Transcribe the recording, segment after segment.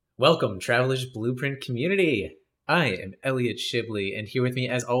Welcome, Traveler's Blueprint community. I am Elliot Shibley, and here with me,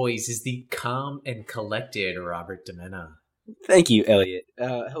 as always, is the calm and collected Robert Demena. Thank you, Elliot.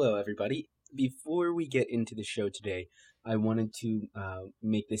 Hello, everybody. Before we get into the show today, I wanted to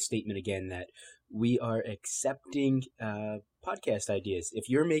make this statement again that we are accepting podcast ideas. If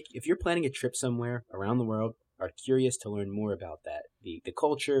you're planning a trip somewhere around the world, are curious to learn more about that, the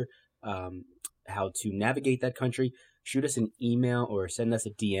culture, how to navigate that country, shoot us an email or send us a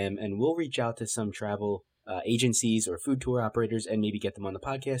DM, and we'll reach out to some travel agencies or food tour operators and maybe get them on the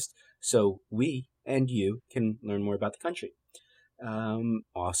podcast so we and you can learn more about the country.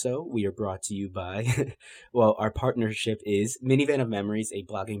 Also, we are brought to you by, our partnership is Minivan of Memories, a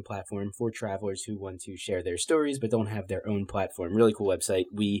blogging platform for travelers who want to share their stories but don't have their own platform. Really cool website.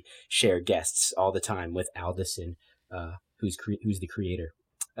 We share guests all the time with Alderson, who's the creator.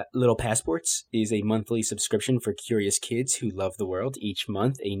 Little Passports is a monthly subscription for curious kids who love the world. Each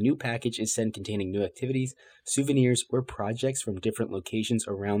month, a new package is sent containing new activities, souvenirs, or projects from different locations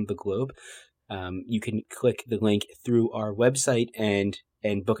around the globe. You can click the link through our website and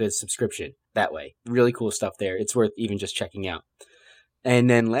book a subscription that way. Really cool stuff there. It's worth even just checking out. And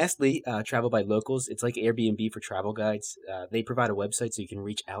then lastly, Travel by Locals. It's like Airbnb for travel guides. They provide a website so you can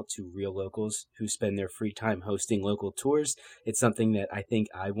reach out to real locals who spend their free time hosting local tours. It's something that I think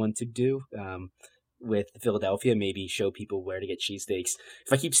I want to do with Philadelphia, maybe show people where to get cheesesteaks.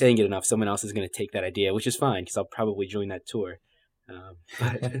 If I keep saying it enough, someone else is going to take that idea, which is fine because I'll probably join that tour.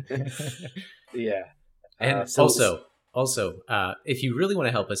 Yeah. And if you really want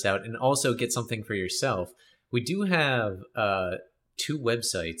to help us out and also get something for yourself, we do have two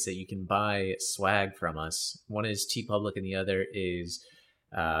websites that you can buy swag from us. One is TeePublic and the other is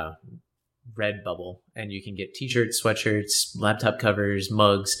Redbubble. And you can get t-shirts, sweatshirts, laptop covers,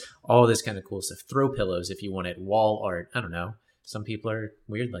 mugs, all this kind of cool stuff. Throw pillows if you want it, wall art. I don't know. Some people are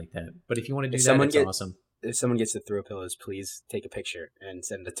weird like that. But if you want to do it's awesome. If someone gets the throw pillows, please take a picture and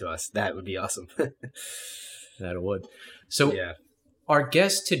send it to us. That would be awesome. That would. So yeah. Our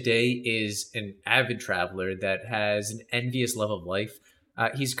guest today is an avid traveler that has an envious love of life.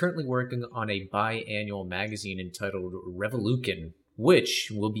 He's currently working on a biannual magazine entitled Revolution,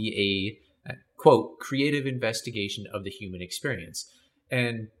 which will be a, quote, creative investigation of the human experience.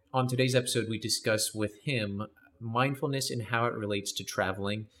 And on today's episode, we discuss with him mindfulness and how it relates to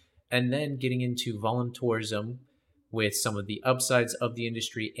traveling, and then getting into voluntourism with some of the upsides of the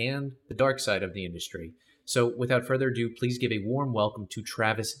industry and the dark side of the industry. So without further ado, please give a warm welcome to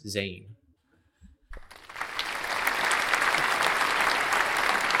Travis Zane.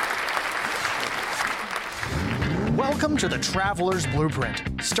 Welcome to the Traveler's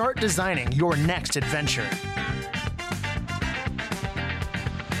Blueprint. Start designing your next adventure.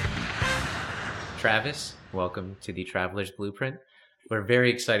 Travis, welcome to the Traveler's Blueprint. We're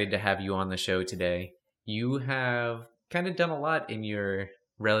very excited to have you on the show today. You have kind of done a lot in your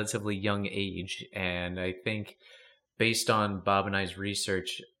relatively young age, and I think based on Bob and I's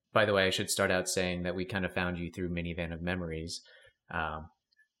research, by the way, I should start out saying that we kind of found you through Minivan of Memories,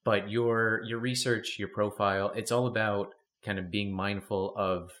 but your research, your profile, it's all about kind of being mindful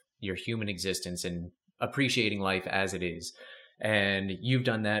of your human existence and appreciating life as it is. And you've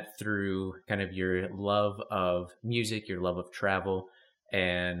done that through kind of your love of music, your love of travel,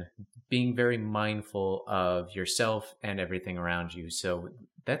 and being very mindful of yourself and everything around you. So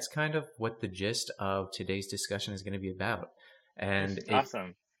that's kind of what the gist of today's discussion is going to be about. And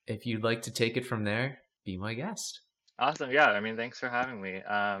awesome. If you'd like to take it from there, be my guest. Awesome. Yeah. I mean, thanks for having me.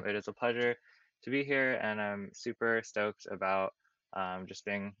 It is a pleasure to be here, and I'm super stoked about just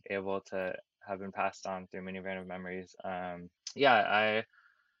being able to have been passed on through Minivan of Memories. I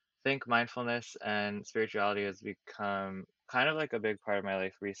think mindfulness and spirituality has become kind of like a big part of my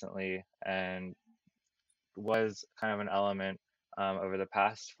life recently, and was kind of an element over the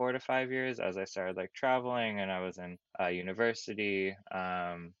past 4 to 5 years as I started like traveling and I was in university.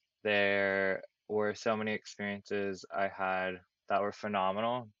 There were so many experiences I had that were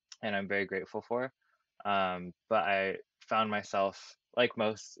phenomenal, and I'm very grateful for. But I found myself, like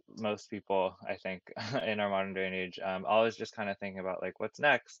most people, I think, in our modern day and age, always just kind of thinking about like what's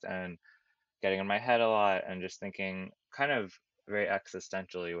next and getting in my head a lot and just thinking kind of very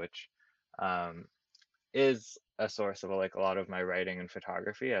existentially, which is a source of like a lot of my writing and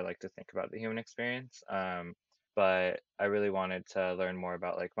photography. I like to think about the human experience, but I really wanted to learn more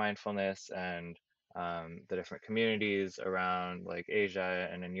about like mindfulness and the different communities around like Asia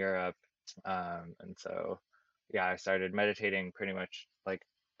and in Europe. And so, yeah, I started meditating pretty much like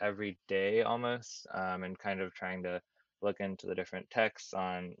every day almost, and kind of trying to look into the different texts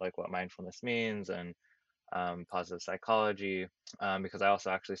on like what mindfulness means and positive psychology, because I also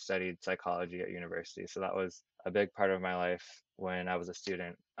actually studied psychology at university. So that was a big part of my life when I was a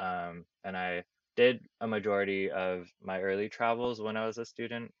student. And I did a majority of my early travels when I was a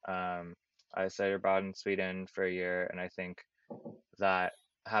student. I studied abroad in Sweden for a year, and I think that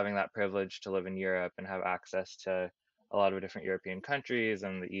having that privilege to live in Europe and have access to a lot of different European countries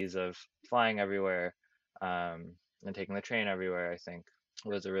and the ease of flying everywhere, and taking the train everywhere, I think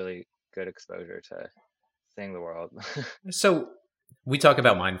was a really good exposure to seeing the world. So we talk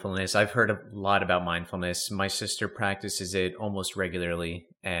about mindfulness. I've heard a lot about mindfulness. My sister practices it almost regularly,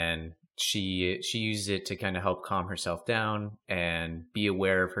 and she uses it to kind of help calm herself down and be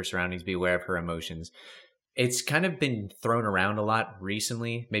aware of her surroundings, be aware of her emotions. It's kind of been thrown around a lot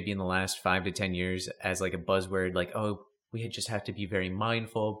recently, maybe in the last 5 to 10 years, as like a buzzword, like, oh, we just have to be very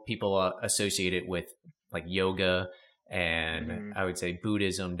mindful. People associate it with like yoga and I would say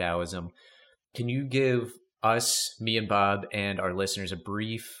Buddhism, Taoism. Can you give us, me and Bob, and our listeners a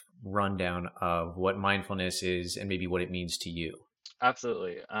brief rundown of what mindfulness is and maybe what it means to you?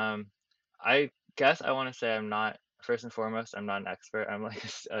 Absolutely. I guess I want to say I'm not, first and foremost, I'm not an expert. I'm like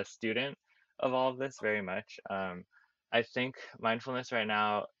a student of all of this very much. I think mindfulness right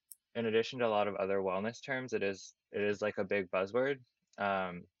now, in addition to a lot of other wellness terms, it is like a big buzzword.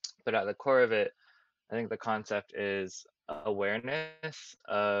 Um, but at the core of it, I think the concept is awareness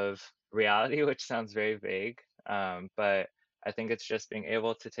of reality, which sounds very vague. But I think it's just being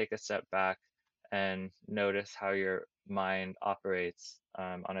able to take a step back and notice how your mind operates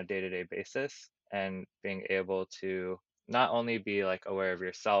on a day-to-day basis, and being able to not only be like aware of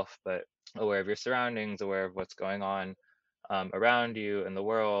yourself, but aware of your surroundings, aware of what's going on around you in the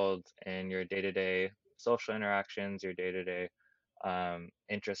world, in your day-to-day social interactions, your day-to-day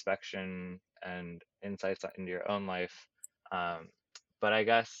introspection and insights into your own life. Um, but I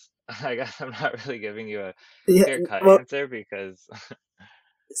guess I guess I'm not really giving you a Yeah, clear-cut well, answer because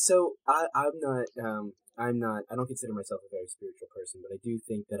so I'm not, I don't consider myself a very spiritual person, but I do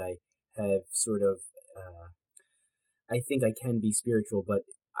think that I have sort of, I think I can be spiritual, but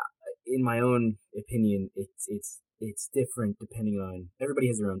in my own opinion, it's different depending on, everybody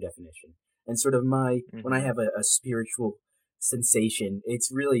has their own definition. And sort of when I Mhm. have a spiritual sensation,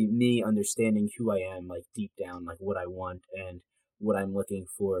 it's really me understanding who I am, like deep down, like what I want and what I'm looking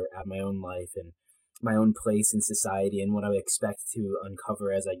for at my own life and my own place in society and what I expect to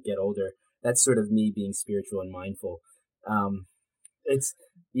uncover as I get older. That's sort of me being spiritual and mindful. Um, it's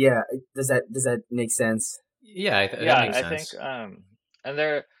yeah. Does that make sense? Yeah, that Yeah, makes I think sense. and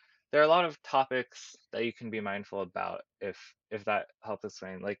there are a lot of topics that you can be mindful about if that helps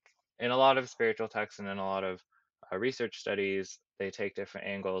explain. Like in a lot of spiritual texts and in a lot of research studies, they take different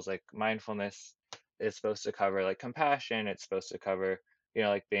angles. Like mindfulness is supposed to cover like compassion. It's supposed to cover,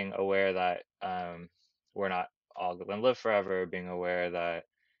 like being aware that we're not all going to live forever. Being aware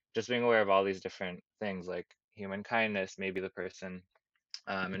of all these different things like human kindness. Maybe the person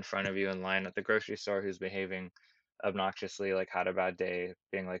in front of you in line at the grocery store who's behaving obnoxiously, like had a bad day,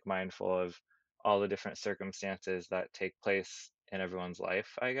 being like mindful of all the different circumstances that take place in everyone's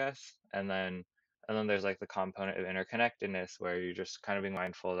life, I guess. And then there's like the component of interconnectedness where you're just kind of being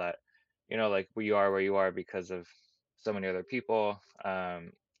mindful that, like you are where you are because of so many other people.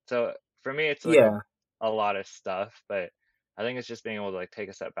 So for me it's like Yeah. a lot of stuff, but I think it's just being able to like take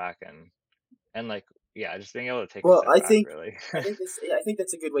a step back and like yeah, just being able to take a Well, step back really. I think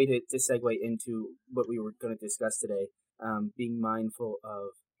that's a good way to segue into what we were going to discuss today. Being mindful of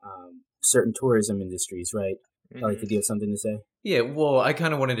certain tourism industries, right? Like, Hmm. did you have something to say? Yeah, well, I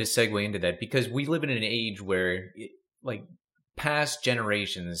kind of wanted to segue into that because we live in an age where, like, past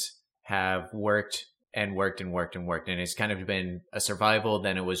generations have worked and worked and worked and worked, and it's kind of been a survival.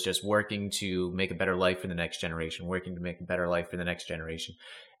 Then it was just working to make a better life for the next generation, working to make a better life for the next generation.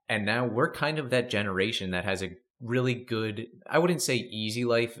 And now we're kind of that generation that has a really good, I wouldn't say easy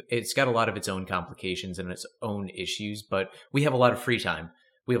life. It's got a lot of its own complications and its own issues, but we have a lot of free time.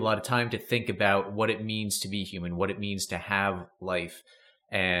 We have a lot of time to think about what it means to be human, what it means to have life,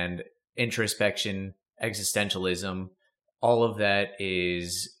 and introspection, existentialism. All of that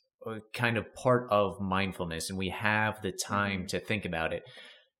is kind of part of mindfulness, and we have the time Hmm. to think about it.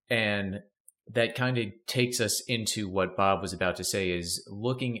 And that kind of takes us into what Bob was about to say is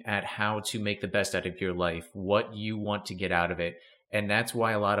looking at how to make the best out of your life, what you want to get out of it. And that's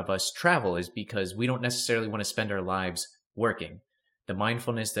why a lot of us travel, is because we don't necessarily want to spend our lives working. The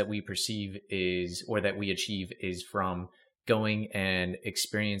mindfulness that we perceive is, or that we achieve, is from going and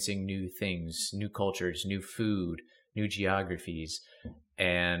experiencing new things, new cultures, new food, new geographies.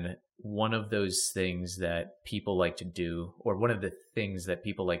 And one of those things that people like to do, or one of the things that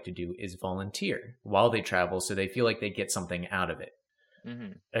people like to do, is volunteer while they travel, so they feel like they get something out of it.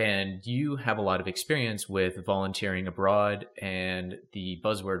 Hmm. And you have a lot of experience with volunteering abroad, and the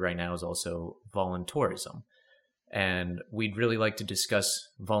buzzword right now is also voluntourism. And we'd really like to discuss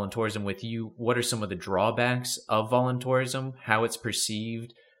voluntourism with you. What are some of the drawbacks of voluntourism, how it's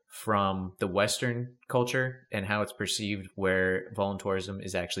perceived from the Western culture, and how it's perceived where voluntourism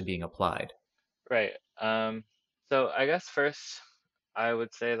is actually being applied? Right. So I guess first I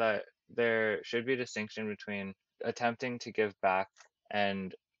would say that there should be a distinction between attempting to give back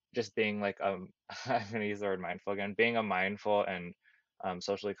and just being like I'm gonna use the word mindful again, being a mindful and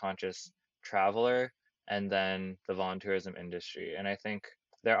socially conscious traveler, and then the volunteerism industry. And I think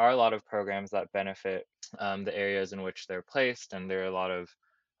there are a lot of programs that benefit the areas in which they're placed, and there are a lot of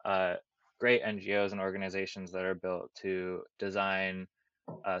uh, great NGOs and organizations that are built to design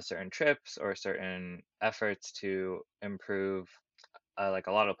certain trips or certain efforts to improve like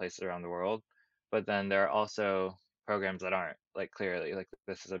a lot of places around the world. But then there are also programs that aren't, like clearly, like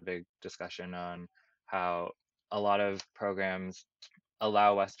this is a big discussion on how a lot of programs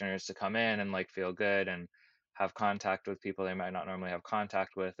allow Westerners to come in and like feel good and have contact with people they might not normally have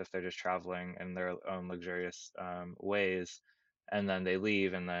contact with if they're just traveling in their own luxurious ways, and then they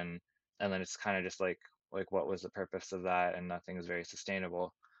leave, and then it's kind of just like what was the purpose of that, and nothing is very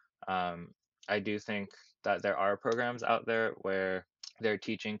sustainable. Um, I do think that there are programs out there where they're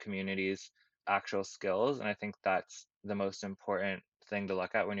teaching communities actual skills, and I think that's the most important thing to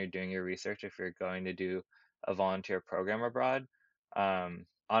look at when you're doing your research if you're going to do a volunteer program abroad.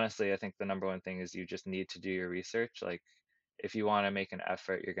 Honestly, I think the number one thing is you just need to do your research. Like, if you want to make an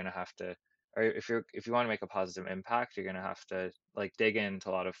effort, you're gonna have to, or if you want to make a positive impact, you're gonna have to like dig into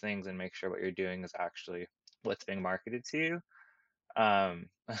a lot of things and make sure what you're doing is actually what's being marketed to you. Um,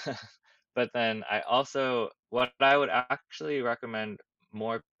 but then what I would actually recommend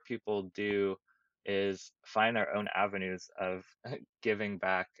more people do is find their own avenues of giving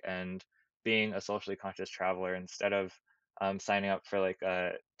back and being a socially conscious traveler instead of signing up for like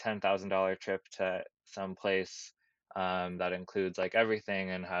a $10,000 trip to some place that includes like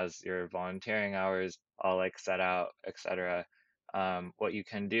everything and has your volunteering hours all like set out, etc. What you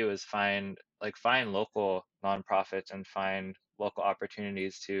can do is find local nonprofits and find local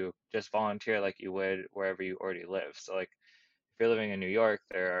opportunities to just volunteer like you would wherever you already live. So like if you're living in New York,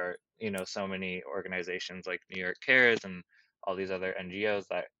 there are, so many organizations like New York Cares and all these other NGOs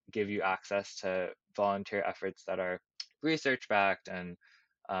that give you access to volunteer efforts that are research backed, and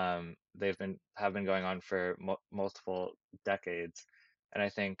have been going on for multiple decades. And I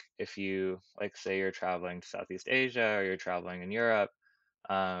think if you like say you're traveling to Southeast Asia or you're traveling in Europe,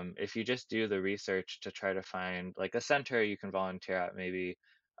 if you just do the research to try to find like a center you can volunteer at maybe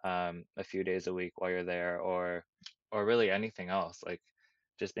a few days a week while you're there, or really anything else, like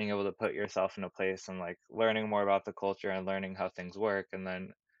just being able to put yourself in a place and like learning more about the culture and learning how things work, and then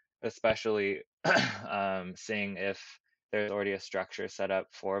especially seeing if there's already a structure set up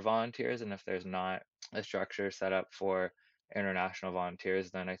for volunteers, and if there's not a structure set up for international volunteers,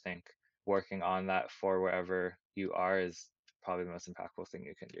 then I think working on that for wherever you are is probably the most impactful thing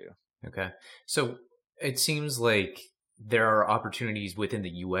you can do. Okay. So it seems like there are opportunities within the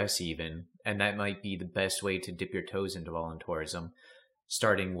US even, and that might be the best way to dip your toes into voluntourism,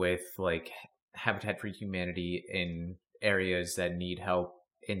 starting with like Habitat for Humanity in areas that need help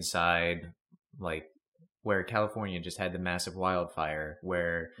inside, like where California just had the massive wildfire,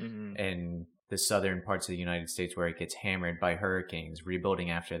 where Hmm. in the southern parts of the United States where it gets hammered by hurricanes, rebuilding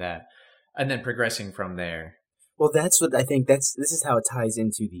after that, and then progressing from there. Well, that's what I think. This is how it ties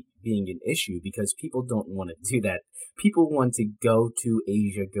into the being an issue, because people don't want to do that. People want to go to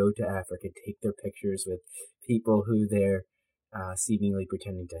Asia, go to Africa, take their pictures with people who they're seemingly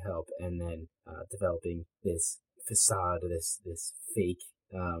pretending to help, and then developing this facade, this fake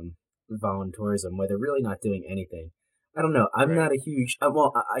voluntourism where they're really not doing anything. I don't know. I'm Right. not a huge.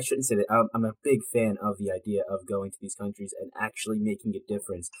 Well, I shouldn't say that. I'm a big fan of the idea of going to these countries and actually making a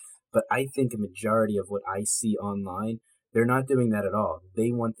difference. But I think a majority of what I see online, they're not doing that at all.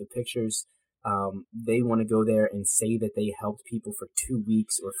 They want the pictures. They want to go there and say that they helped people for 2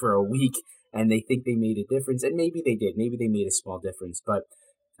 weeks or for a week, and they think they made a difference. And maybe they did. Maybe they made a small difference. But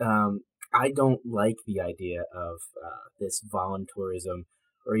I don't like the idea of this voluntourism,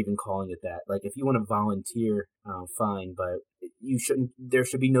 or even calling it that. Like, if you want to volunteer, fine, but you shouldn't. There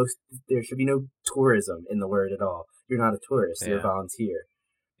should be no tourism in the word at all. You're not a tourist. You're a Yeah. volunteer.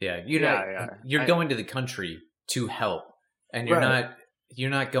 Yeah, Yeah. you're going to the country to help, and you're Right.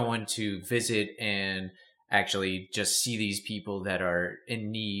 not going to visit and actually just see these people that are in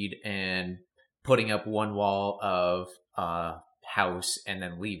need and putting up one wall of a house and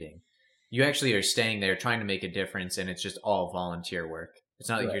then leaving. You actually are staying there trying to make a difference, and it's just all volunteer work. It's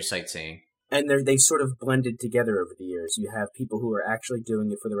not like Right. you're sightseeing. And they sort of blended together over the years. You have people who are actually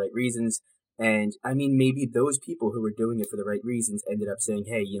doing it for the right reasons. And I mean, maybe those people who were doing it for the right reasons ended up saying,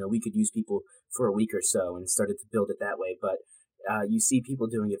 hey, we could use people for a week or so, and started to build it that way. But you see people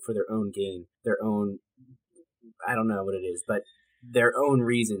doing it for their own gain, their own, I don't know what it is, but their own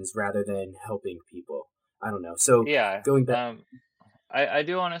reasons rather than helping people. I don't know. So Yeah. going back, I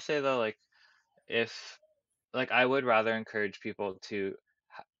do want to say though, like if like I would rather encourage people to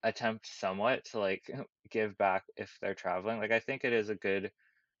attempt somewhat to like give back if they're traveling. Like I think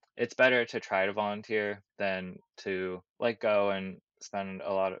it's better to try to volunteer than to like go and spend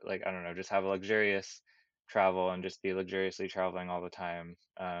a lot of like I don't know, just have a luxurious travel and just be luxuriously traveling all the time.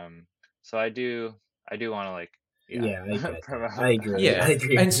 So I do want to like yeah, I get that. promote I agree. Yeah. I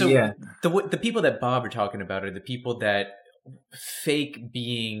agree. And so yeah, the people that Bob are talking about are the people that fake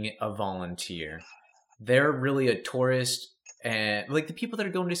being a volunteer. They're really a tourist, and like the people that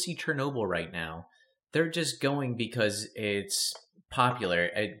are going to see Chernobyl right now, they're just going because it's popular.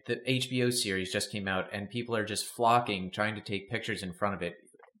 The HBO series just came out, and people are just flocking, trying to take pictures in front of it.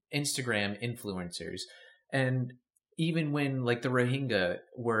 Instagram influencers. And even when like the Rohingya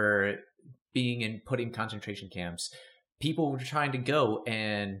were being put in concentration camps, people were trying to go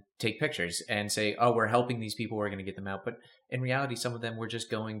and take pictures and say, oh, we're helping these people, we're going to get them out. But in reality, some of them were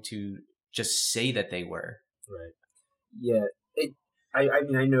just going to just say that they were. right. Yeah. I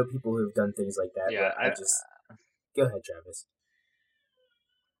mean, I know people who've done things like that. Yeah, But I just go ahead, Travis.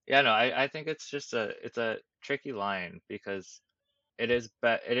 yeah, no, I think it's a tricky line because it is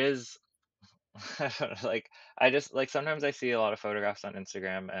I don't know, like I just like sometimes I see a lot of photographs on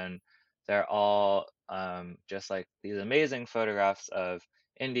Instagram and they're all just like these amazing photographs of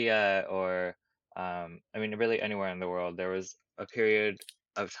India or I mean really anywhere in the world. There was a period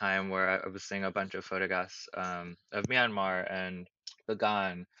of time where I was seeing a bunch of photographs of Myanmar and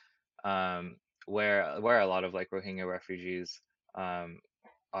Bagan where a lot of like Rohingya refugees um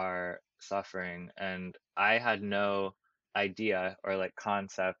are suffering, and I had no idea or like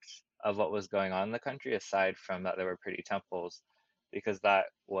concept of what was going on in the country aside from that there were pretty temples, because that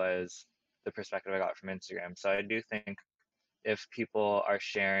was the perspective I got from Instagram. So I do think if people are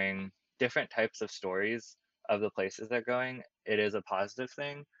sharing different types of stories of the places they're going, it is a positive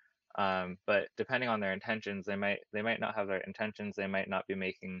thing. But depending on their intentions, they might not have their intentions. They might not be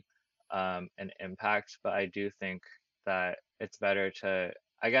making an impact. But I do think that it's better to,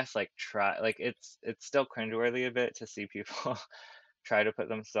 I guess, like try. Like it's still cringeworthy a bit to see people try to put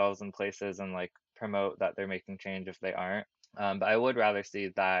themselves in places and like promote that they're making change if they aren't. But I would rather see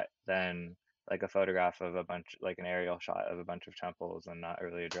that than like a photograph of a bunch, like an aerial shot of a bunch of temples and not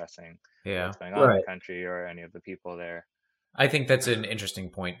really addressing Yeah. what's going on in Right. the country or any of the people there. I think that's an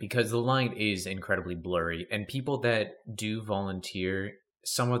interesting point because the line is incredibly blurry, and people that do volunteer,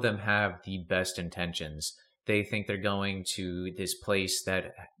 some of them have the best intentions. They think they're going to this place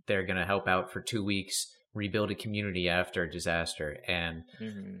that they're going to help out for 2 weeks, rebuild a community after a disaster, and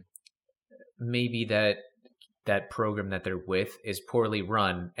Hmm. maybe that program that they're with is poorly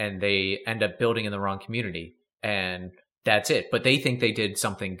run and they end up building in the wrong community, and that's it. But they think they did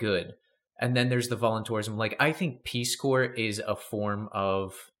something good. And then there's the volunteerism. Like, I think Peace Corps is a form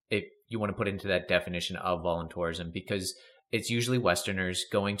of, if you want to put into that definition of volunteerism, because it's usually Westerners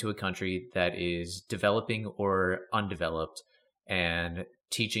going to a country that is developing or undeveloped and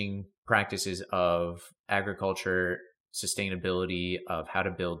teaching practices of agriculture, sustainability, of how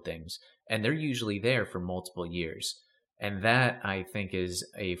to build things. And they're usually there for multiple years. And that, I think, is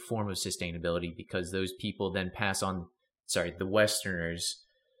a form of sustainability because those people then the Westerners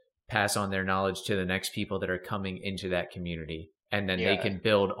pass on their knowledge to the next people that are coming into that community, and then they Yeah. can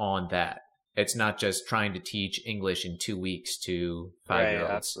build on that. It's not just trying to teach English in 2 weeks to 5-year-olds.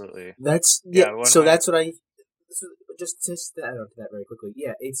 Right, absolutely. That's Yeah, so that's what I. So just to add on to that very quickly,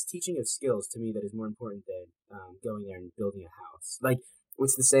 yeah, it's teaching of skills to me that is more important than going there and building a house. Like,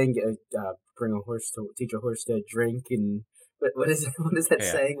 what's the saying? Teach a horse to drink, and what is that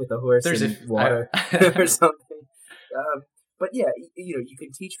Yeah. saying with the horse There's and water or something? But yeah, you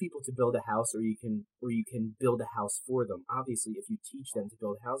can teach people to build a house, or you can build a house for them. Obviously, if you teach them to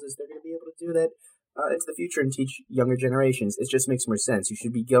build houses, they're going to be able to do that into the future and teach younger generations. It just makes more sense. You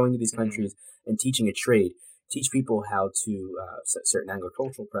should be going to these countries and teaching a trade. Teach people how to certain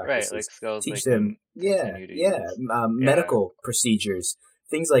agricultural practices. Right, like skills Teach they them, can continue to use. medical procedures,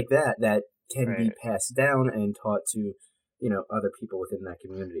 things like that can be Right. passed down and taught to other people within that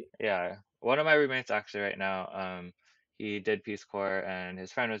community. Yeah, one of my roommates actually right now, he did Peace Corps, and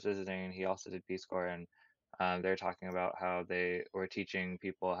his friend was visiting, and he also did Peace Corps, and they're talking about how they were teaching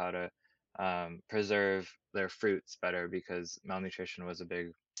people how to preserve their fruits better because malnutrition was a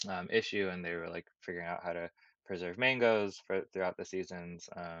big issue, and they were like figuring out how to preserve mangoes for throughout the seasons.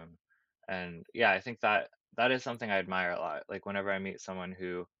 And yeah, I think that that is something I admire a lot. Like whenever I meet someone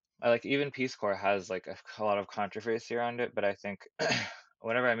who I like, even Peace Corps has like a lot of controversy around it, but I think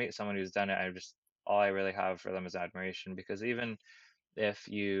whenever I meet someone who's done it, I just all I really have for them is admiration because even if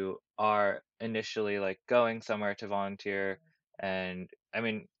you are initially like going somewhere to volunteer, and I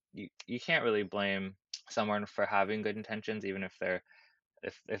mean you can't really blame someone for having good intentions even if they're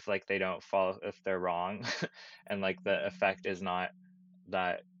if like they don't follow, if they're wrong and like the effect is not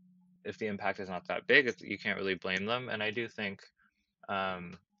that, if the impact is not that big, you can't really blame them. And I do think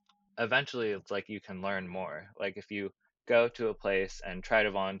um eventually it's like you can learn more. Like if you go to a place and try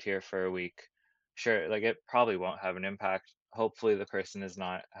to volunteer for a week, sure, like it probably won't have an impact. Hopefully the person is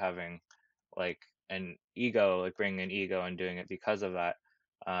not having like an ego, like bringing an ego and doing it because of that.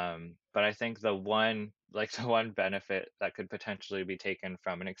 But I think the one like the one benefit that could potentially be taken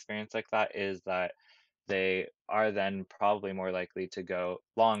from an experience like that is that they are then probably more likely to go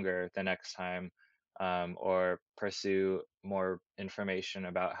longer the next time, or pursue more information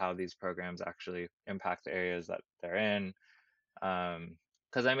about how these programs actually impact the areas that they're in.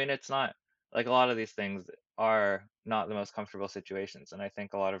 Because I mean, it's not like a lot of these things are not the most comfortable situations, and I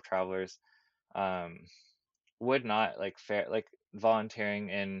think a lot of travelers um, would not like fair like volunteering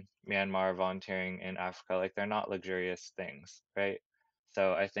in Myanmar, volunteering in Africa, like they're not luxurious things, right?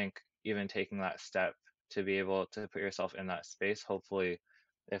 So I think even taking that step to be able to put yourself in that space, hopefully,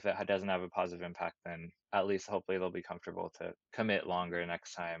 if it doesn't have a positive impact, then at least hopefully they'll be comfortable to commit longer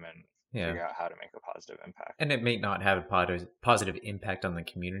next time and Yeah. figure out how to make a positive impact. And it may not have a positive impact on the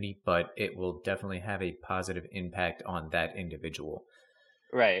community, but it will definitely have a positive impact on that individual.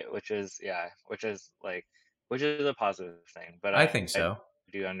 Right, which is a positive thing. But I think I so.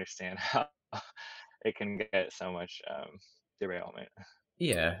 do understand how it can get so much derailment.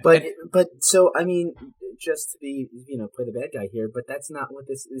 Yeah. But so I mean, just to be play the bad guy here, but that's not what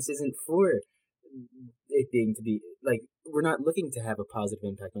this isn't for. It being to be like, we're not looking to have a positive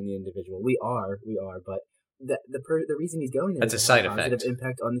impact on the individual. We are, but the reason he's going there That's is a to have side a positive effect.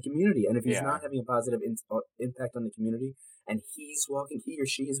 impact on the community. And if he's Yeah. not having a positive impact on the community, and he or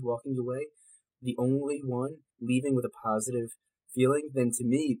she is walking away, the only one leaving with a positive feeling, then to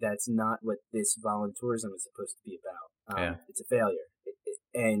me, that's not what this voluntourism is supposed to be about. Yeah. It's a failure.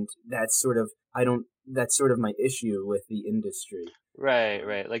 And that's sort of my issue with the industry.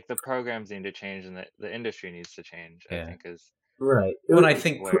 Right. Like the programs need to change and the industry needs to change, Yeah. I think is Right. Well, I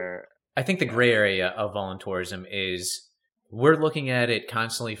think where the gray area of voluntourism is we're looking at it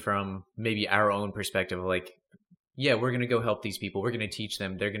constantly from maybe our own perspective. Like, yeah, we're going to go help these people. We're going to teach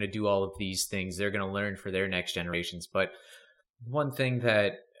them. They're going to do all of these things. They're going to learn for their next generations. But one thing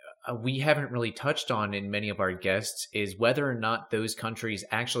that we haven't really touched on in many of our guests is whether or not those countries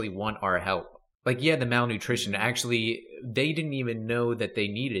actually want our help. Like, yeah, the malnutrition, actually, they didn't even know that they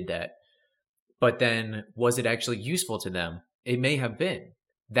needed that. But then, was it actually useful to them? It may have been.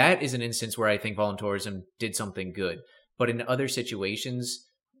 That is an instance where I think voluntourism did something good. But in other situations,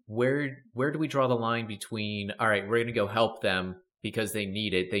 where do we draw the line between, all right, we're going to go help them because they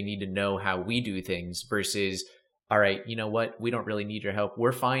need it. They need to know how we do things versus, all right, you know what? We don't really need your help.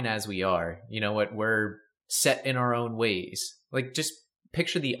 We're fine as we are. You know what? We're set in our own ways. Like, just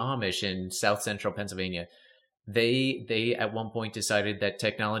picture the Amish in South Central Pennsylvania. They at one point decided that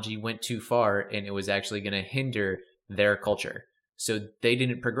technology went too far and it was actually going to hinder their culture. So they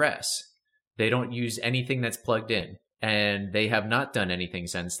didn't progress. They don't use anything that's plugged in, and they have not done anything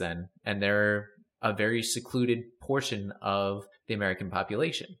since then. And they're a very secluded portion of the American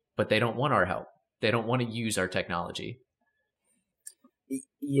population, but they don't want our help. They don't want to use our technology.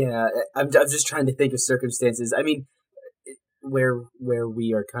 Yeah, I'm just trying to think of circumstances. I mean, where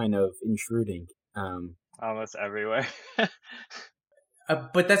we are kind of intruding. almost everywhere.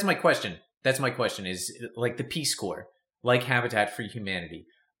 But that's my question. That's my question is like the Peace Corps, like Habitat for Humanity.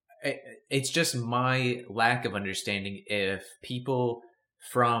 It's just my lack of understanding if people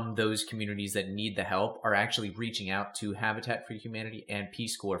from those communities that need the help are actually reaching out to Habitat for Humanity and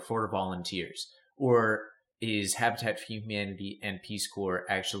Peace Corps for volunteers. Or is Habitat for Humanity and Peace Corps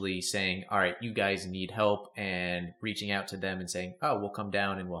actually saying, all right, you guys need help, and reaching out to them and saying, oh, we'll come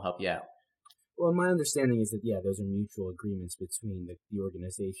down and we'll help you out? Well, my understanding is that, yeah, those are mutual agreements between the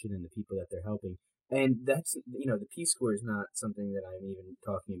organization and the people that they're helping. And that's, the Peace Corps is not something that I'm even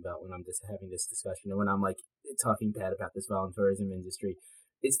talking about when I'm just having this discussion. And when I'm like, talking bad about this volunteerism industry.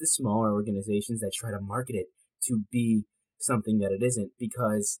 It's the smaller organizations that try to market it to be something that it isn't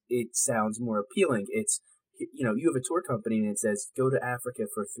because it sounds more appealing. It's, you have a tour company and it says go to Africa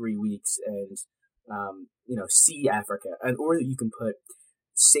for 3 weeks and see Africa, or you can put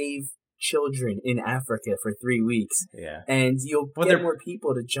save children in Africa for 3 weeks, Yeah. and you'll get more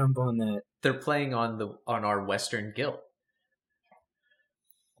people to jump on that. They're playing on our Western guilt.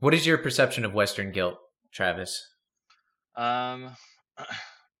 What is your perception of Western guilt, Travis?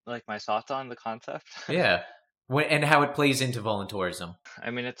 Like my thoughts on the concept. Yeah. And how it plays into volunteerism.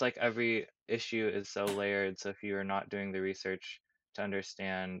 I mean, it's like every issue is so layered. So if you are not doing the research to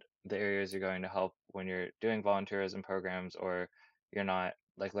understand the areas you're going to help when you're doing volunteerism programs, or you're not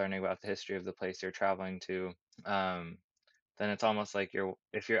like learning about the history of the place you're traveling to, then it's almost like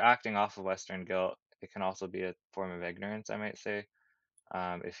if you're acting off of Western guilt, it can also be a form of ignorance, I might say.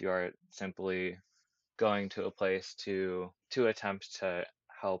 If you are simply going to a place to attempt to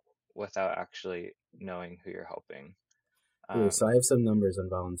help without actually knowing who you're helping. So I have some numbers on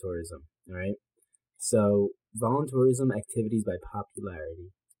volunteerism. All right. So volunteerism activities by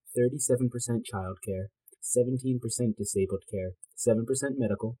popularity: 37% childcare, 17% disabled care, 7%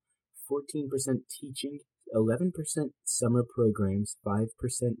 medical, 14% teaching, 11% summer programs, 5%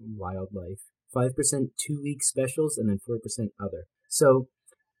 wildlife, 5% 2-week specials, and then 4% other. So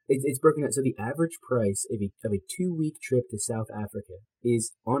it's broken out. So the average price of a 2-week trip to South Africa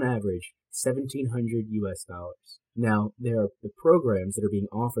is on average $1,700. Now there are the programs that are being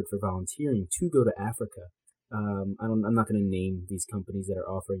offered for volunteering to go to Africa. I'm not going to name these companies that are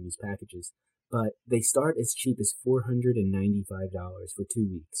offering these packages, but they start as cheap as $495 for 2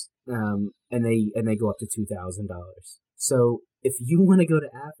 weeks, and they go up to $2,000. So if you want to go to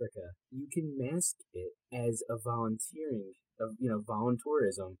Africa, you can mask it as a volunteerism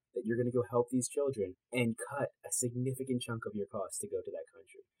that you're going to go help these children and cut a significant chunk of your cost to go to that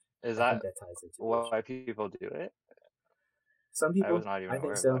country. Is I that think that ties into why people do it? Some people, I was not even aware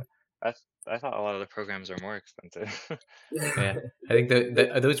think of so. that. I thought a lot of the programs are more expensive. Yeah, I think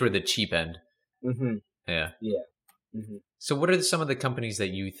those were the cheap end. Mm-hmm. Yeah. Yeah. Mm-hmm. So what are some of the companies that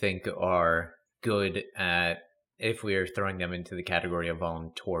you think are good at, if we are throwing them into the category of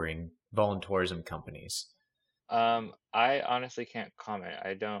volunteerism companies? I honestly can't comment.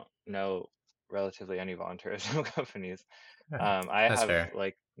 I don't know relatively any volunteerism companies. I That's have fair.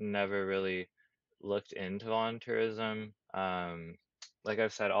 like never really looked into volunteerism. Like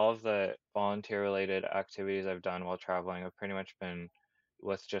I've said, all of the volunteer related activities I've done while traveling have pretty much been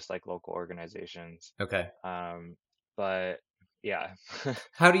with just like local organizations. Okay. But yeah.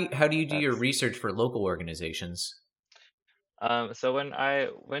 How do you do your That's research for local organizations? so when I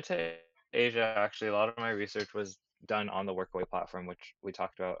went to Asia, actually a lot of my research was done on the Workaway platform, which we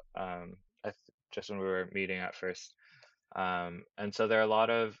talked about just when we were meeting at first. And so there are a lot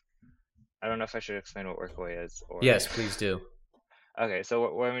of, I don't know if I should explain what Workaway is or. Yes, please do. Okay, so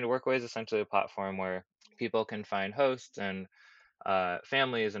Workaway is essentially a platform where people can find hosts and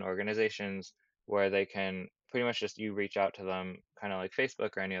families and organizations where they can pretty much just you reach out to them, kind of like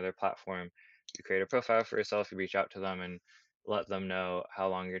Facebook or any other platform. You create a profile for yourself, you reach out to them and let them know how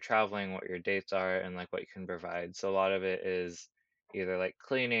long you're traveling, what your dates are, and like what you can provide. So a lot of it is either like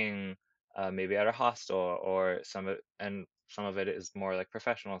cleaning, maybe at a hostel, or some of it is more like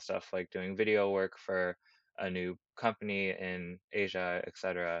professional stuff, like doing video work for a new company in Asia,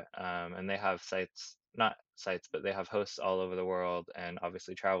 etc. And they have not sites, but they have hosts all over the world and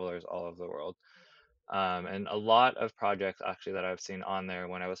obviously travelers all over the world. And a lot of projects actually that I've seen on there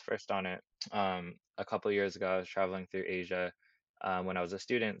when I was first on it, a couple of years ago, I was traveling through Asia when I was a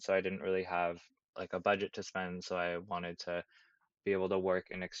student, so I didn't really have like a budget to spend, so I wanted to be able to work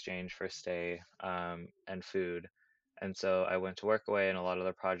in exchange for stay and food. And so I went to Workaway, and a lot of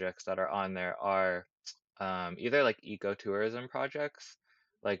the projects that are on there are either like ecotourism projects,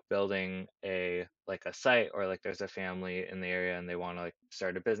 like building a site, or like there's a family in the area and they want to like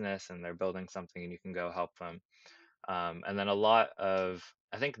start a business and they're building something and you can go help them. And then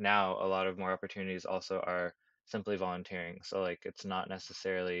I think now a lot of more opportunities also are simply volunteering. So like it's not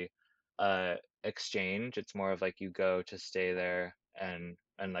necessarily exchange. It's more of like you go to stay there and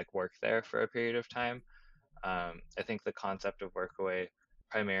like work there for a period of time. I think the concept of Workaway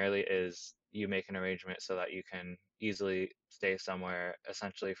primarily is you make an arrangement so that you can easily stay somewhere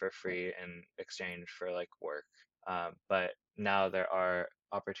essentially for free in exchange for like work. But now there are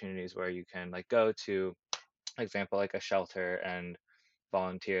opportunities where you can like go to, example, like a shelter and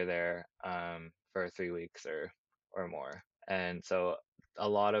volunteer there for 3 weeks or more. And so a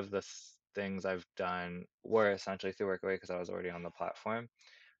lot of the things I've done were essentially through Workaway because I was already on the platform.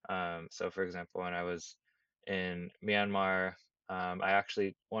 So for example, when I was in Myanmar. I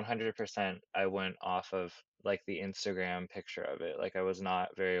actually 100% I went off of like the Instagram picture of it. Like I was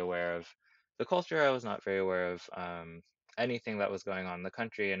not very aware of the culture. I was not very aware of anything that was going on in the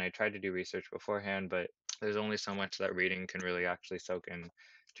country, and I tried to do research beforehand, but there's only so much that reading can really actually soak in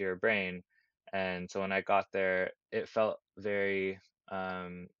to your brain. And so when I got there, it felt very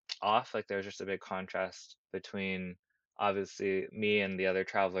um, off. Like there was just a big contrast between obviously me and the other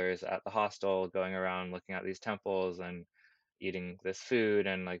travelers at the hostel going around looking at these temples and eating this food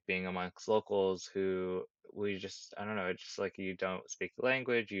and like being amongst locals who we just I don't know, it's just like you don't speak the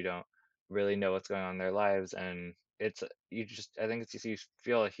language, you don't really know what's going on in their lives, and it's you just I think it's just you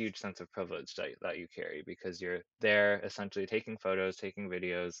feel a huge sense of privilege that you carry because you're there essentially taking photos, taking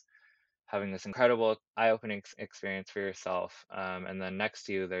videos, having this incredible eye-opening experience for yourself, and then next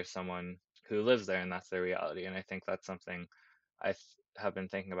to you there's someone who lives there and that's their reality. And I think that's something have been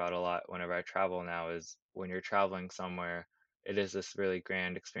thinking about a lot whenever I travel now, is when you're traveling somewhere, it is this really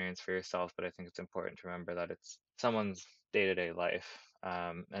grand experience for yourself, but I think it's important to remember that it's someone's day-to-day life.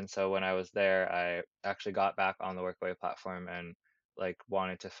 And so when I was there, I actually got back on the Workaway platform and like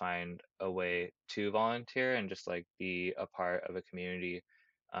wanted to find a way to volunteer and just like be a part of a community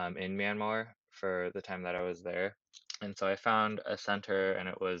in Myanmar for the time that I was there. And so I found a center, and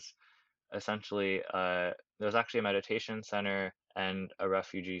it was essentially there was actually a meditation center and a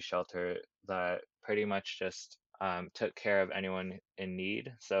refugee shelter that pretty much just took care of anyone in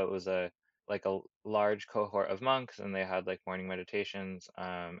need. So it was a like a large cohort of monks, and they had like morning meditations,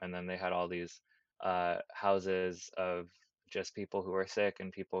 and then they had all these houses of just people who were sick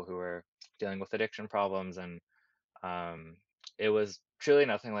and people who were dealing with addiction problems, and um, it was truly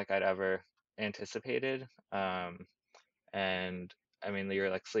nothing like I'd ever anticipated. And I mean, you're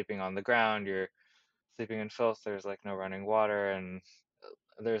like sleeping on the ground, you're sleeping in filth, there's like no running water, and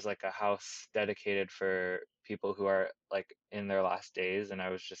there's like a house dedicated for people who are like in their last days. And I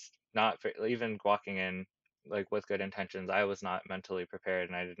was just not even walking in like with good intentions. I was not mentally prepared,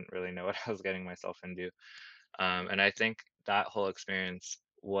 and I didn't really know what I was getting myself into. And I think that whole experience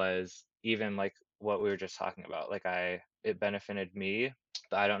was even like what we were just talking about. Like it benefited me,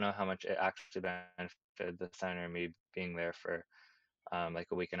 but I don't know how much it actually benefited the center, me being there for like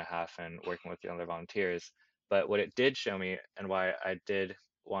a week and a half and working with the other volunteers. But what it did show me, and why I did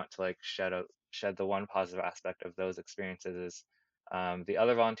want to like shed the one positive aspect of those experiences, is the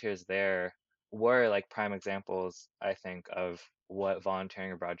other volunteers there were like prime examples, I think, of what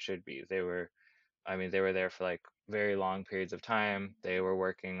volunteering abroad should be. They were there for like very long periods of time. They were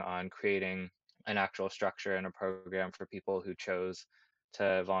working on creating an actual structure and a program for people who chose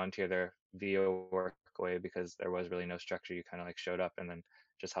to volunteer there via Workaway, because there was really no structure. You kind of like showed up and then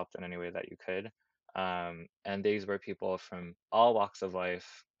just helped in any way that you could. And these were people from all walks of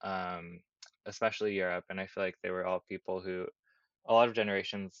life, especially Europe. And I feel like they were all people who a lot of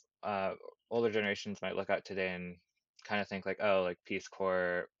generations, older generations might look at today and kind of think like, oh, like Peace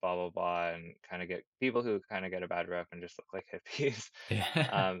Corps, blah blah blah, and kind of get people who kind of get a bad rep and just look like hippies.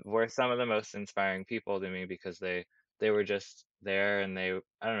 Yeah. Were some of the most inspiring people to me, because they were just there, and I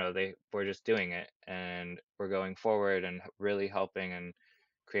don't know, they were just doing it and were going forward and really helping and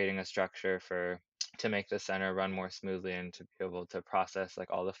creating a structure for to make the center run more smoothly, and to be able to process like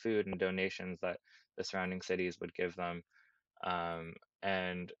all the food and donations that the surrounding cities would give them.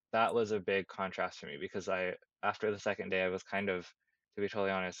 And that was a big contrast for me, because after the second day, I was kind of, to be totally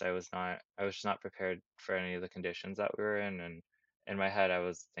honest, I was just not prepared for any of the conditions that we were in. And in my head, I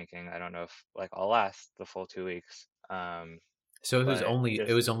was thinking, I don't know if like I'll last the full 2 weeks. So But it just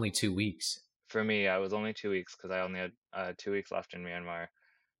was only 2 weeks. for me, I was only 2 weeks, because I only had 2 weeks left in Myanmar.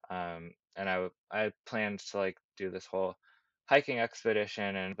 And I planned to like do this whole hiking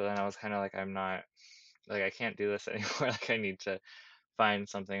expedition, and but then I was kind of like, I'm not like I can't do this anymore. Like I need to find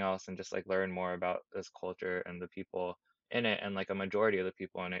something else and just like learn more about this culture and the people in it, and like a majority of the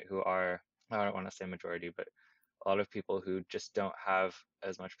people in it who are, I don't want to say majority, but a lot of people who just don't have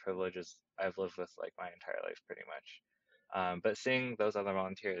as much privilege as I've lived with like my entire life pretty much. But seeing those other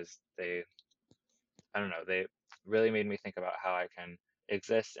volunteers, I don't know, they really made me think about how I can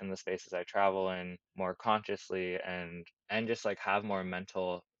exist in the spaces I travel in more consciously, and just like have more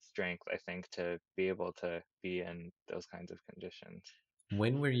mental strength, I think, to be able to be in those kinds of conditions.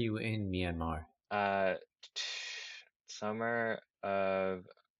 When were you in Myanmar? Uh, Summer of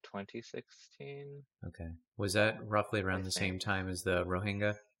 2016, Okay. Was that roughly I around the think. same time as the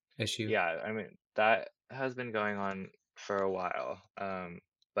Rohingya issue? Yeah, I mean, that has been going on for a while.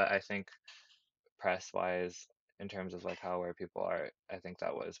 But I think press-wise, in terms of like how aware people are, I think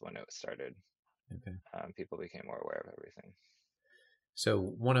that was when it started. Okay. People became more aware of everything. So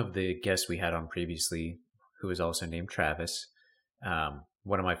one of the guests we had on previously, who is also named Travis.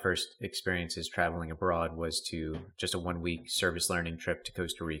 One of my first experiences traveling abroad was to just a 1 week service learning trip to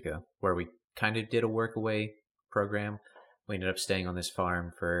Costa Rica, where we kind of did a workaway program. We ended up staying on this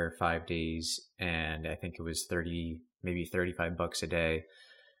farm for 5 days, and I think it was maybe $35 a day.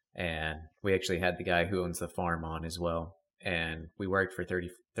 And we actually had the guy who owns the farm on as well. And we worked for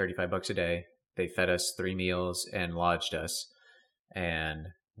 $35 a day. They fed us 3 meals and lodged us. And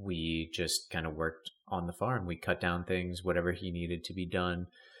we just kind of worked on the farm. We cut down things, whatever he needed to be done.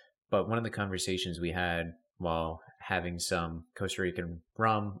 But one of the conversations we had while having some Costa Rican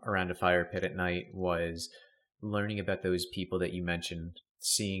rum around a fire pit at night was learning about those people that you mentioned,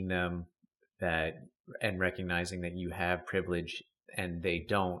 seeing them and recognizing that you have privilege and they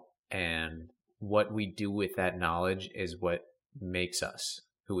don't. And what we do with that knowledge is what makes us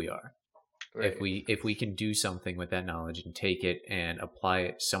who we are. Right. If we can do something with that knowledge and take it and apply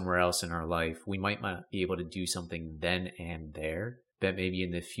it somewhere else in our life, we might not be able to do something then and there that maybe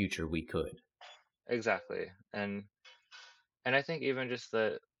in the future we could. Exactly. And I think even just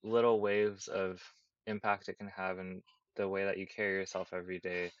the little waves of impact it can have in the way that you carry yourself every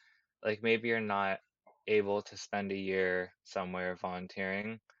day. Like maybe you're not able to spend a year somewhere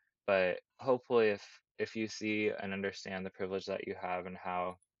volunteering, but hopefully if you see and understand the privilege that you have and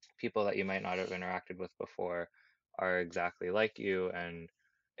how people that you might not have interacted with before are exactly like you, and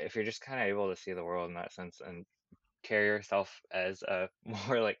if you're just kind of able to see the world in that sense and carry yourself as a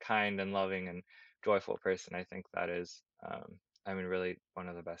more like kind and loving and joyful person, I think that is really one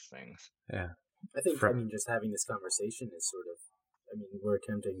of the best things. Yeah. I think just having this conversation is sort of, we're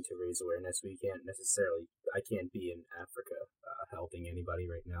attempting to raise awareness. I can't be in Africa helping anybody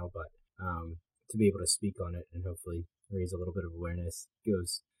right now, but to be able to speak on it and hopefully raise a little bit of awareness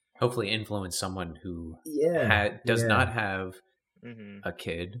goes. Hopefully influence someone who does not have a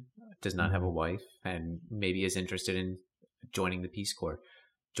kid, does not have a wife, and maybe is interested in joining the Peace Corps,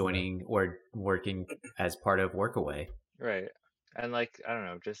 or working as part of Workaway. Right. And I don't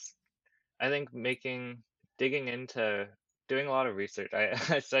know, just I think digging into doing a lot of research.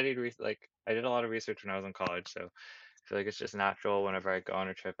 I studied I did a lot of research when I was in college, so I feel like it's just natural whenever I go on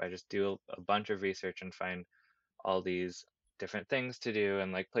a trip, I just do a bunch of research and find all these different things to do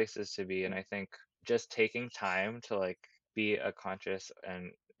and places to be. And I think just taking time to be a conscious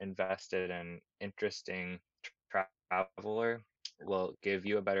and invested and interesting traveler will give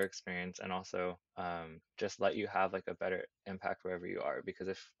you a better experience and also just let you have a better impact wherever you are. Because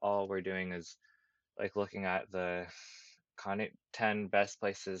if all we're doing is looking at the 10 best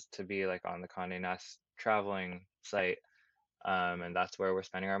places to be on the Condé Nast traveling site, and that's where we're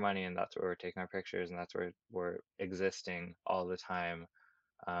spending our money and that's where we're taking our pictures and that's where we're existing all the time,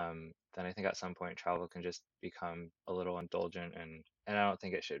 then I think at some point travel can just become a little indulgent, and I don't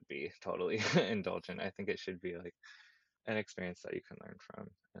think it should be totally indulgent. I think it should be an experience that you can learn from.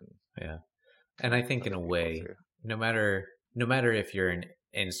 And I think in a way, no matter if you're an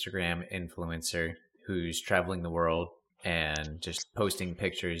Instagram influencer who's traveling the world and just posting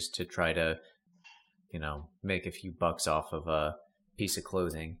pictures to try to make a few bucks off of a piece of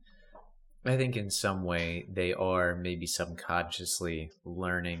clothing, I think in some way they are maybe subconsciously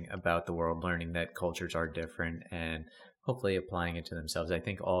learning about the world, learning that cultures are different, and hopefully applying it to themselves. I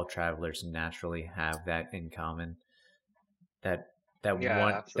think all travelers naturally have that in common, that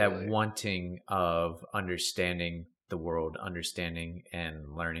wanting of understanding the world, understanding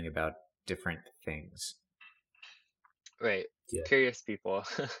and learning about different things. Right. Yeah. Curious people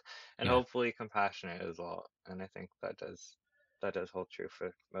and hopefully compassionate as well. And I think that does hold true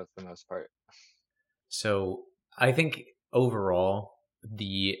for the most part. So I think overall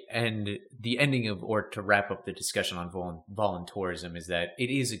the ending of, or to wrap up the discussion on voluntourism, is that it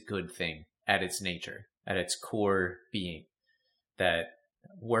is a good thing at its nature, at its core being, that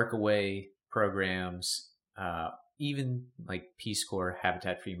Workaway programs, even like Peace Corps,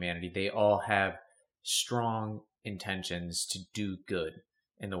 Habitat for Humanity, they all have strong intentions to do good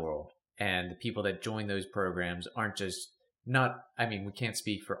in the world. And the people that join those programs aren't just we can't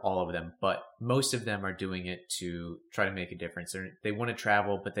speak for all of them, but most of them are doing it to try to make a difference. They want to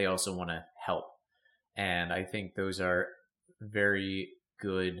travel, but they also want to help. And I think those are very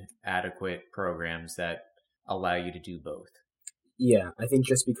good, adequate programs that allow you to do both. Yeah, I think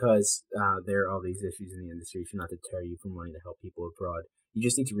just because there are all these issues in the industry should not deter you from wanting to help people abroad. You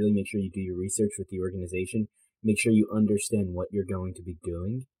just need to really make sure you do your research with the organization, make sure you understand what you're going to be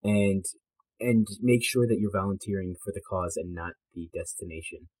doing, and make sure that you're volunteering for the cause and not the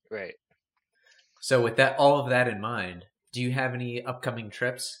destination. Right. So with all of that in mind, do you have any upcoming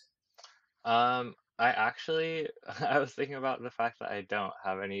trips? I I actually I was thinking about the fact that I don't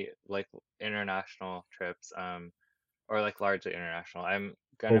have any like international trips, or like largely international. I'm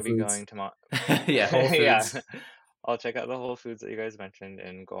Whole gonna be Foods. going to Mon Yeah, Whole yeah. Foods. I'll check out the Whole Foods that you guys mentioned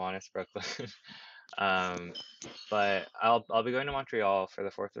in Gowanus, Brooklyn. Um, but I'll be going to Montreal for the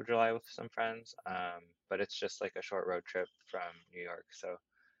 4th of July with some friends. But it's just like a short road trip from New York. So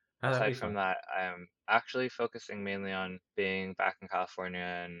Oh, that'd be aside fun. from that, I'm actually focusing mainly on being back in California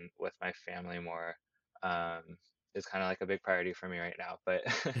and with my family more. Um, is kind of like a big priority for me right now. But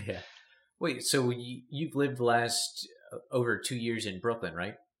Yeah. Wait, so you've lived the last over 2 years in Brooklyn,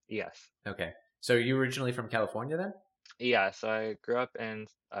 right? yes. Okay. So are you originally from California then? Yeah, so I grew up in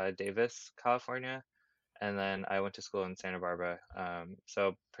Davis, California, and then I went to school in Santa Barbara.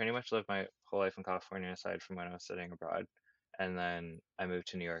 So pretty much lived my whole life in California aside from when I was studying abroad. And then I moved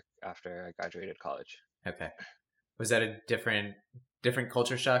to New York after I graduated college. Okay. Was that a different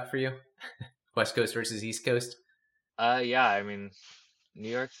culture shock for you? West Coast versus East Coast? Yeah, I mean, New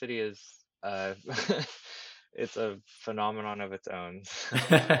York City is it's a phenomenon of its own.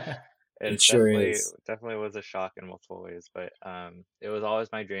 It It sure is. definitely was a shock in multiple ways, but it was always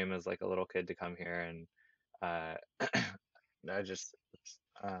my dream as like a little kid to come here and uh I just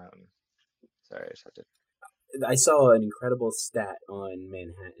um sorry, I just had to I saw an incredible stat on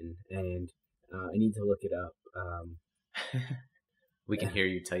Manhattan, and I need to look it up. We can hear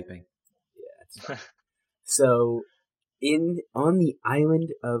you typing. Yeah, it's fine. So, on the island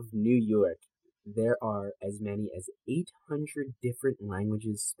of New York, there are as many as 800 different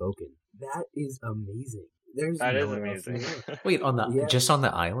languages spoken. That is amazing. There's that is nowhere else in the amazing. world. Wait, Yeah, just on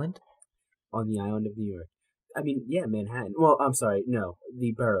the island? on the island of New York. I mean, yeah, Manhattan. Well, I'm sorry, no,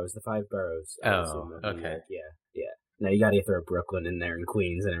 the boroughs, the 5 boroughs. I assume Oh, of New okay. York. Yeah, yeah. Now you got to throw Brooklyn in there and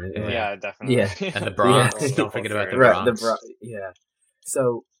Queens and everything. Yeah. Yeah, definitely. Yeah. And the Bronx. Yeah. Don't forget about the Right, Bronx. yeah.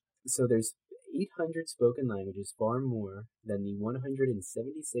 So there's 800 spoken languages, far more than the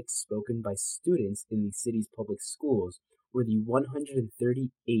 176 spoken by students in the city's public schools, or the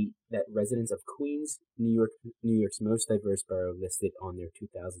 138 that residents of Queens, New York's most diverse borough, listed on their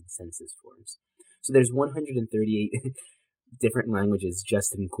 2000 census forms. So there's 138 different languages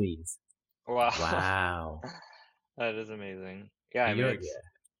just in Queens. Wow. Wow. That is amazing. Yeah, I New mean York,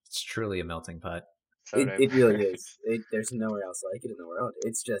 it's truly a melting pot. so It really diverse. is. There's nowhere else like it in the world.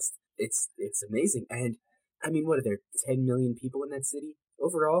 It's just it's amazing. And I mean, what are there 10 million people in that city?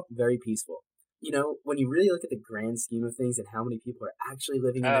 Overall, very peaceful. You know, when you really look at the grand scheme of things and how many people are actually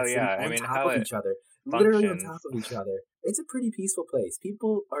living in Oh that city yeah, I on mean top how of it each other, literally on top functions. of each other, it's a pretty peaceful place.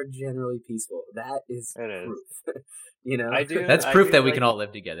 People are generally peaceful. That is It is. proof. You know? That's I proof do that we like can all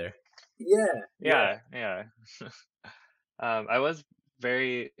live together. Yeah. yeah. I was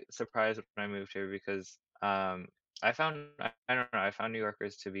very surprised when I moved here because I don't know, I found New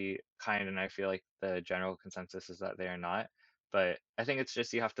Yorkers to be kind, and I feel like the general consensus is that they are not. But I think it's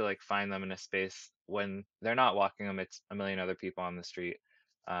just you have to like find them in a space when they're not walking amidst a million other people on the street.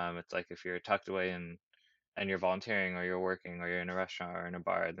 It's like if you're tucked away and you're volunteering or you're working or you're in a restaurant or in a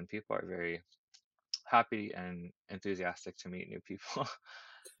bar, then people are very happy and enthusiastic to meet new people.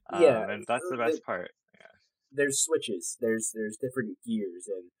 Yeah. And that's the best part. There's switches. There's different gears,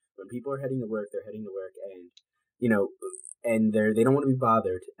 and when people are heading to work, they're heading to work, and you know, and they don't want to be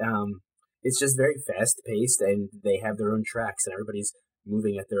bothered. It's just very fast paced, and they have their own tracks, and everybody's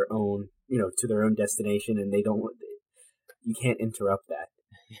moving at their own, to their own destination, and they don't want. You can't interrupt that.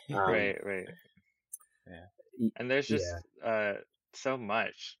 Right, right. And there's just Yeah. so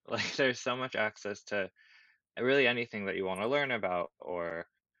much. Like there's so much access to really anything that you want to learn about or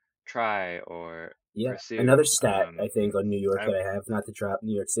try or Yeah. Another pursue. stat I think on New York I that I have, not to drop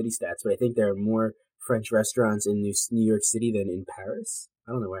New York City stats, but I think there are more French restaurants in New York City than in Paris.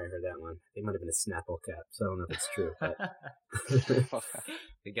 I don't know where I heard that one. It might have been a Snapple cap, so I don't know if it's true. But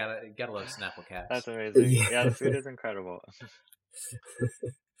You gotta love Snapple caps. That's amazing. Yeah. Yeah, the food is incredible.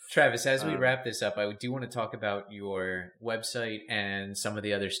 Travis, as we wrap this up, I do want to talk about your website and some of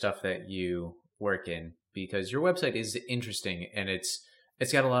the other stuff that you work in, because your website is interesting and it's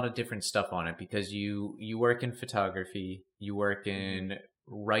got a lot of different stuff on it, because you work in photography, you work in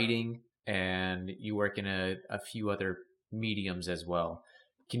writing, and you work in a few other mediums as well.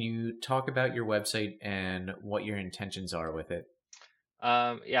 Can you talk about your website and what your intentions are with it?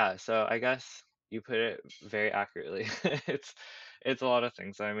 Yeah, so I guess you put it very accurately. It's it's a lot of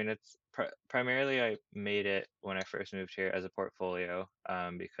things. I mean, it's primarily I made it when I first moved here as a portfolio,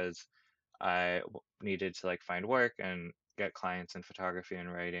 because needed to like find work and get clients in photography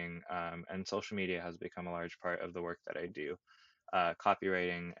and writing, and social media has become a large part of the work that I do,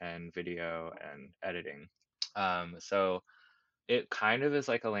 copywriting and video and editing. So it kind of is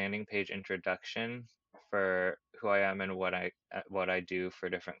like a landing page introduction for who I am and what I do for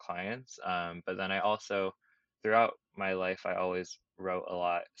different clients. But then I also, throughout my life, I always wrote a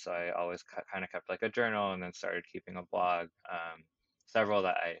lot, so I always kind of kept like a journal, and then started keeping a blog. Several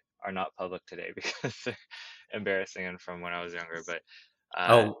that I are not public today because they're embarrassing and from when I was younger. But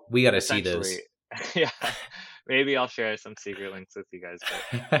Oh, we got to see those. essentially, yeah, maybe I'll share some secret links with you guys.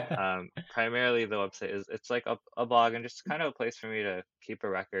 But primarily the website is, it's like a blog and just kind of a place for me to keep a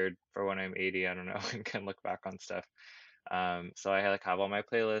record for when I'm 80, I don't know, and can look back on stuff. So I like have all my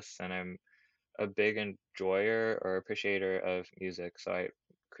playlists, and I'm a big enjoyer or appreciator of music. So I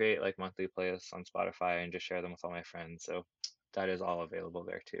create like monthly playlists on Spotify and just share them with all my friends. So that is all available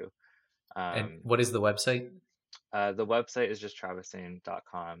there too. And what is the website? The website is just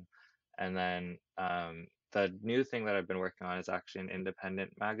travisane.com. And then the new thing that I've been working on is actually an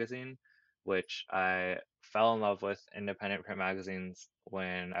independent magazine, which I fell in love with independent print magazines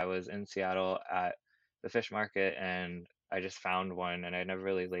when I was in Seattle at the fish market, and I just found one, and I never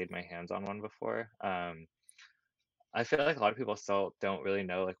really laid my hands on one before. I feel like a lot of people still don't really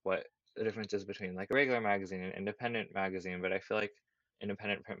know like what the difference is between like a regular magazine and independent magazine, but I feel like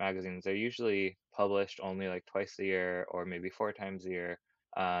independent print magazines are usually published only like twice a year or maybe four times a year.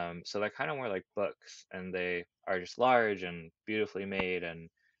 So they're kind of more like books, and they are just large and beautifully made, and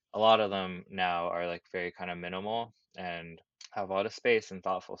a lot of them now are like very kind of minimal and have a lot of space and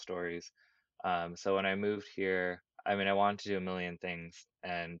thoughtful stories. So when I moved here, I mean, I wanted to do a million things,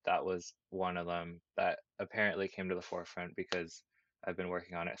 and that was one of them that apparently came to the forefront because I've been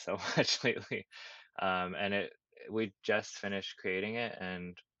working on it so much lately. And we just finished creating it,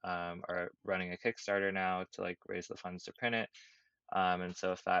 and are running a Kickstarter now to like raise the funds to print it. And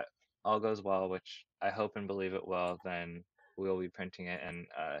so if that all goes well, which I hope and believe it will, then we'll be printing it and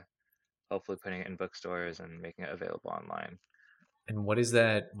hopefully putting it in bookstores and making it available online. And what is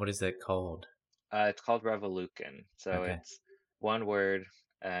that? What is that called? It's called Revolution. So Okay. it's one word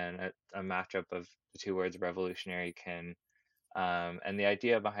and a matchup of the two words revolutionary kin. And the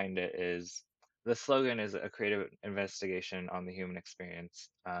idea behind it is, the slogan is a creative investigation on the human experience.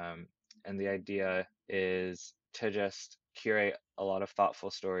 And the idea is to just curate a lot of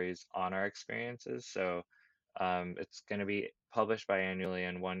thoughtful stories on our experiences. So it's going to be published biannually,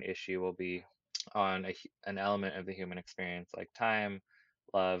 and one issue will be on an element of the human experience like time,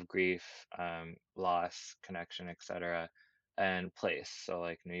 love, grief, loss, connection, etc., and place. So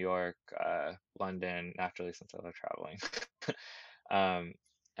like New York, London, naturally since I love traveling,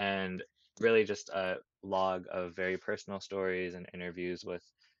 and really just a log of very personal stories and interviews with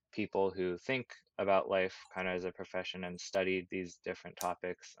people who think about life kind of as a profession and studied these different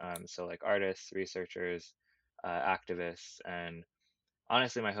topics. So like artists, researchers, activists, and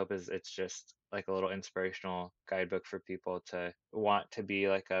honestly, my hope is it's just like a little inspirational guidebook for people to want to be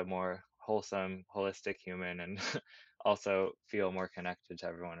like a more wholesome, holistic human, and also feel more connected to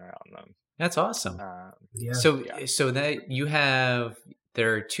everyone around them. That's awesome. Yeah. So that you have,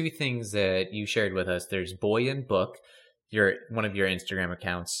 there are two things that you shared with us. There's Boy and Book, one of your Instagram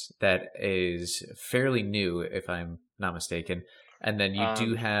accounts that is fairly new, if I'm not mistaken. And then you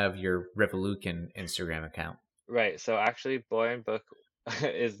do have your Revolution Instagram account. Right. So actually, Boy and Book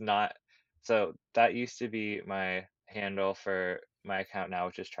is not. So that used to be my handle for my account now,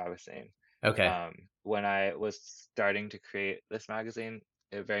 which is Travis Sane. Okay. When I was starting to create this magazine,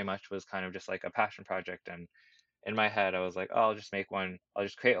 it very much was kind of just like a passion project. And in my head, I was like, oh, I'll just make one. I'll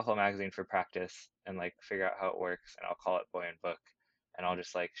just create a whole magazine for practice and like figure out how it works. And I'll call it Boy and Book. And I'll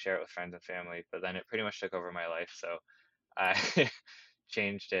just like share it with friends and family. But then it pretty much took over my life. So I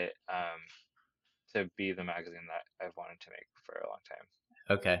changed it to be the magazine that I've wanted to make for a long time.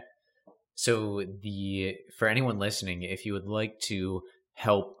 Okay. So for anyone listening, if you would like to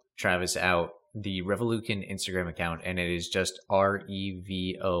help Travis out, the Revolution Instagram account, and it is just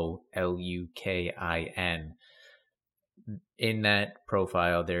REVOLUKIN. In that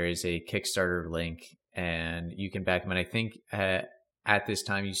profile, there is a Kickstarter link, and you can back him. And I think at this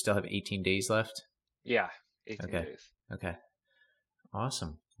time, you still have 18 days left. Yeah, 18 days. Okay.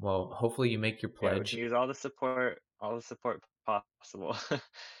 Awesome. Well, hopefully you make your pledge. Yeah, we can use all the support possible.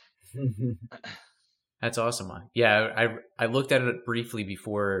 That's awesome. Yeah, I looked at it briefly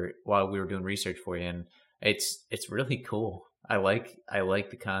before while we were doing research for you, and it's really cool. I like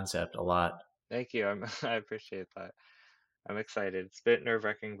the concept a lot. Thank you. I appreciate that. I'm excited. It's a bit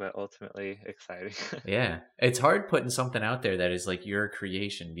nerve-wracking, but ultimately exciting. Yeah, it's hard putting something out there that is like your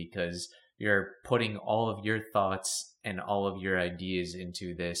creation, because you're putting all of your thoughts and all of your ideas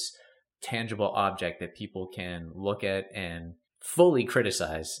into this tangible object that people can look at and fully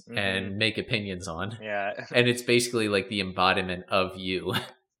criticize and make opinions on. Yeah. And it's basically like the embodiment of you.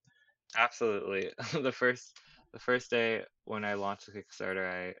 Absolutely. The first day when I launched the Kickstarter,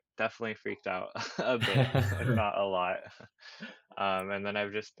 I definitely freaked out a bit, if not a lot. And then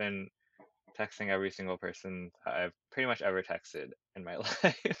I've just been texting every single person I've pretty much ever texted in my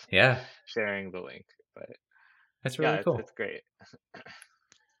life, Yeah, sharing the link. But that's really yeah, cool. it's great.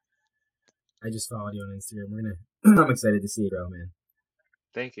 I just followed you on Instagram. I'm excited to see it grow, man.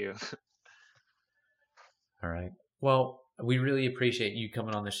 Thank you. All right. Well, we really appreciate you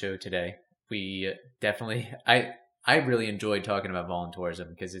coming on the show today. We definitely, I really enjoyed talking about voluntourism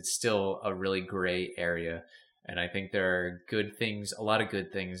because it's still a really gray area. And I think there are good things, a lot of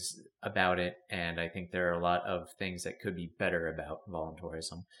good things about it. And I think there are a lot of things that could be better about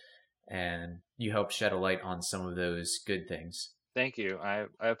voluntourism. And you helped shed a light on some of those good things. Thank you. I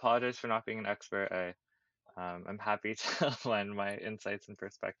apologize for not being an expert. I'm happy to lend my insights and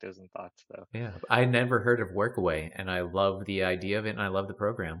perspectives and thoughts, though. Yeah, I never heard of Workaway, and I love the idea of it, and I love the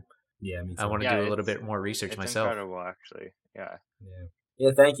program. Yeah, me too. I want to do a little bit more research myself. It's incredible, actually. Yeah.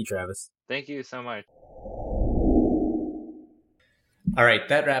 Yeah, thank you, Travis. Thank you so much. All right,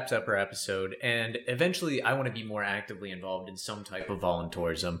 that wraps up our episode, and eventually I want to be more actively involved in some type of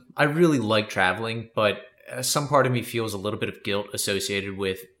voluntourism. I really like traveling, but some part of me feels a little bit of guilt associated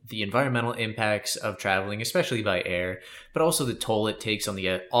with the environmental impacts of traveling, especially by air, but also the toll it takes on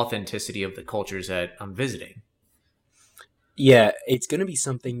the authenticity of the cultures that I'm visiting. Yeah, it's going to be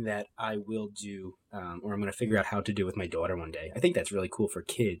something that I will do, or I'm going to figure out how to do with my daughter one day. I think that's really cool for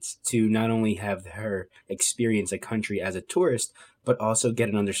kids to not only have her experience a country as a tourist, but also get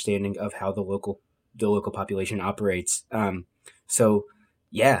an understanding of how the local population operates. So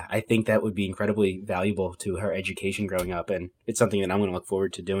yeah, I think that would be incredibly valuable to her education growing up, and it's something that I'm going to look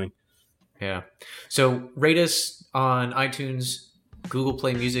forward to doing. Yeah. So rate us on iTunes, Google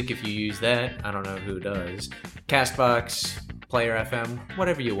Play Music if you use that. I don't know who does. Castbox, Player FM,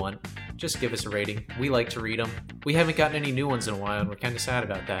 whatever you want. Just give us a rating. We like to read them. We haven't gotten any new ones in a while, and we're kind of sad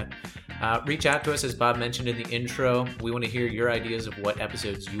about that. Reach out to us, as Bob mentioned in the intro. We want to hear your ideas of what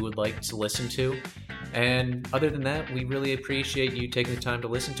episodes you would like to listen to. And other than that, we really appreciate you taking the time to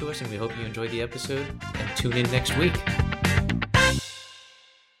listen to us, and we hope you enjoyed the episode. And tune in next week.